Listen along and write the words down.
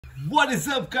What is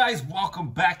up, guys? Welcome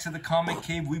back to the Comic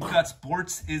Cave. We've got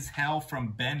Sports is Hell from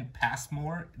Ben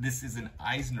Passmore. This is an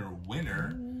Eisner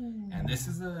winner, and this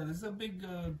is a big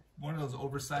one of those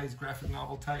oversized graphic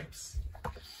novel types.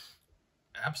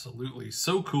 Absolutely,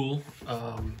 so cool.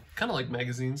 Kind of like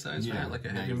magazine size, Yeah, right? Like a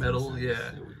heavy metal. size.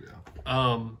 Yeah. There we go.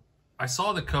 I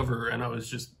saw the cover and I was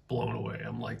just blown away.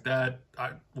 I'm like,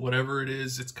 whatever it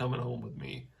is, it's coming home with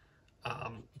me.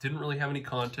 Didn't really have any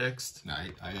context. No,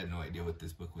 I had no idea what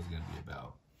this book was going to be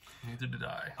about. Neither did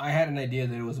I. I had an idea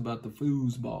that it was about the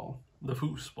foosball. The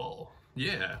foosball.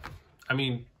 Yeah. I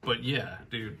mean, but yeah,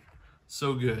 dude.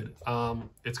 So good.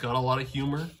 It's got a lot of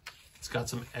humor. It's got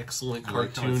some excellent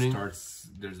cartooning. It starts,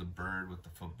 there's a bird with the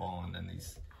football and then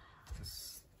these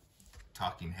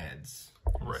talking heads.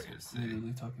 Right.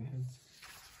 Literally talking heads.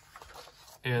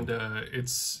 And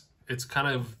it's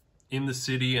kind of in the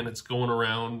city and it's going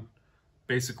around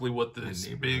basically what this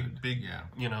big yeah.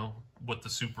 You know, what the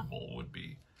Super Bowl would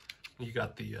be. You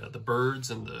got the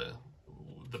birds and the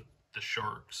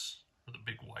sharks, or the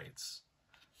big whites.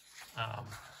 And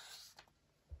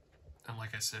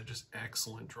like I said, just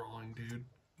excellent drawing, dude.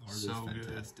 So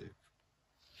fantastic.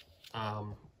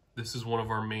 Good. This is one of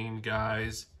our main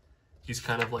guys. He's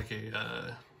kind of like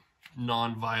a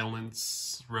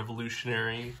non-violence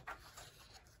revolutionary.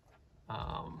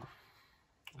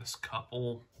 This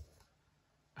couple.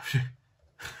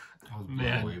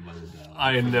 Man,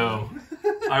 I know.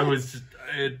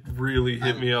 It really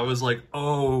hit me. I was like,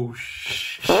 oh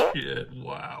shit,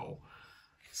 wow.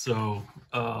 So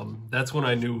that's when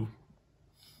I knew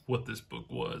what this book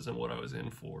was and what I was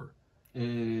in for. It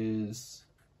is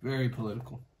very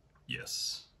political.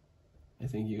 Yes. I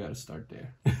think you got to start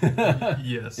there.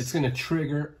 Yes. It's going to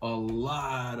trigger a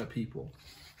lot of people.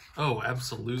 Oh,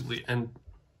 absolutely. And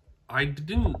I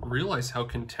didn't realize how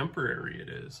contemporary it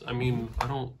is. I mean,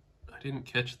 I didn't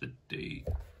catch the date,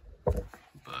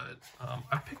 but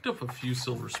I picked up a few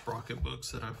Silver Sprocket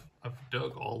books that I've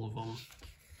dug all of them.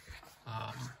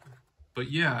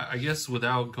 But yeah, I guess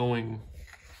without going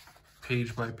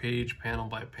page by page, panel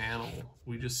by panel,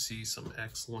 we just see some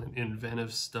excellent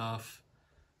inventive stuff.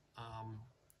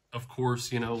 Of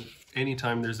course, you know,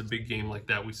 anytime there's a big game like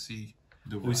that, we see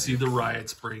the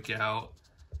riots break out.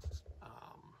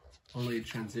 Only it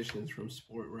transitions from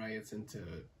sport riots into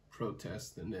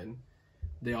protest, and then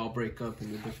they all break up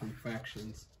into different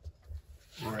factions.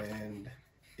 And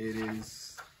it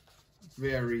is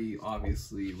very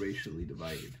obviously racially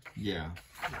divided. Yeah.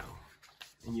 You know?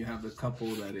 And you have the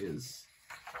couple that is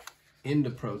in the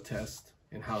protest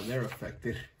and how they're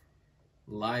affected.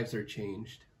 Lives are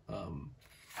changed.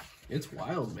 It's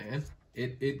wild, man.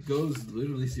 It goes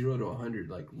literally 0 to 100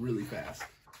 like really fast.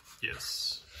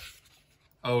 Yes.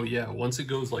 Oh yeah, once it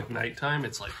goes like nighttime,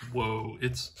 it's like, whoa,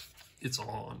 it's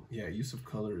on. Yeah, use of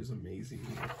color is amazing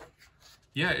here.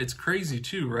 Yeah, it's crazy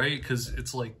too, right? Because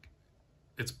it's like,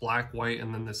 it's black, white,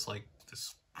 and then this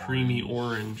creamy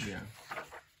orange. Yeah.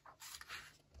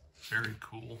 Very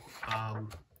cool.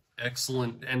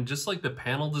 Excellent. And just like the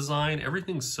panel design,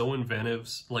 everything's so inventive.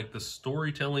 Like the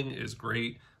storytelling is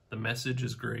great. The message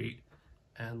is great.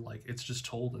 And like, it's just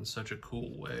told in such a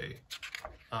cool way.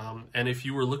 And if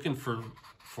you were looking for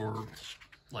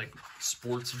like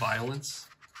sports violence,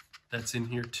 that's in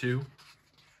here too.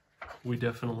 We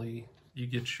definitely, you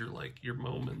get your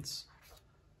moments.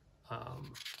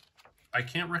 I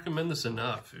can't recommend this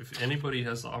enough. If anybody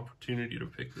has the opportunity to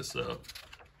pick this up,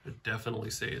 I'd definitely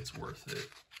say it's worth it.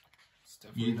 It's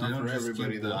definitely not for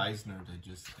everybody, the though. Eisner to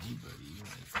just anybody.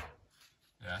 Like,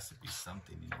 there has to be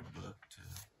something in your book to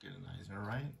get an Eisner,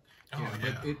 right? Oh,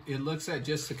 yeah. But it looks at,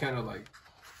 just to kind of like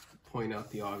point out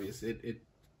the obvious, it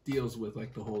deals with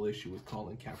like the whole issue with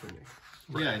Colin Kaepernick.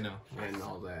 Right. Yeah, I know. And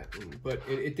all that. But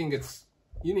I think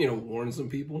you need to warn some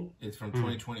people. It's from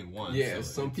 2021. Yeah, so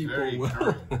some it's people very will.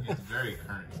 Current. It's very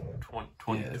current.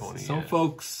 2020. Yes. Some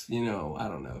folks, you know, I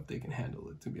don't know if they can handle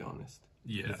it, to be honest.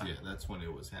 Yeah. Yeah, that's when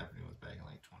it was happening. It was back in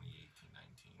like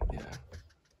 2018, 19. Yeah.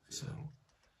 So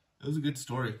it was a good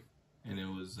story, and it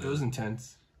was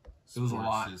intense. It was a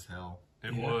lot. As hell.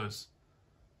 It was.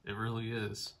 It really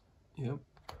is. Yep.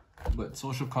 But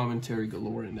social commentary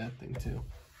galore in that thing too.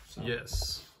 So.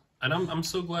 Yes. And I'm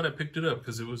so glad I picked it up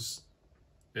because it was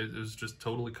just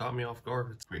totally caught me off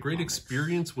guard. It's a great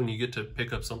experience when you get to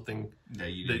pick up something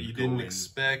that you didn't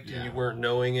expect and you weren't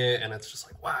knowing it, and it's just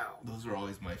like, wow. Those are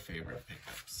always my favorite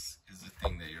pickups. Is the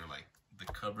thing that you're like, the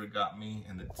cover got me,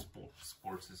 and the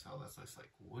sports is hell. That's just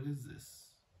like, what is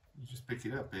this? You just pick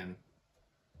it up and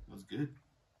it was good.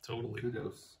 Totally.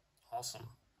 Kudos. Awesome.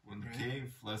 When the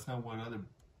cave, let us know what other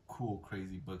cool,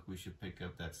 crazy book we should pick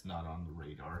up that's not on the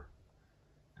radar.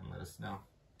 And let us know.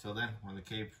 Till then, we're in the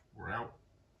cave. We're out.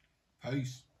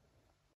 Peace.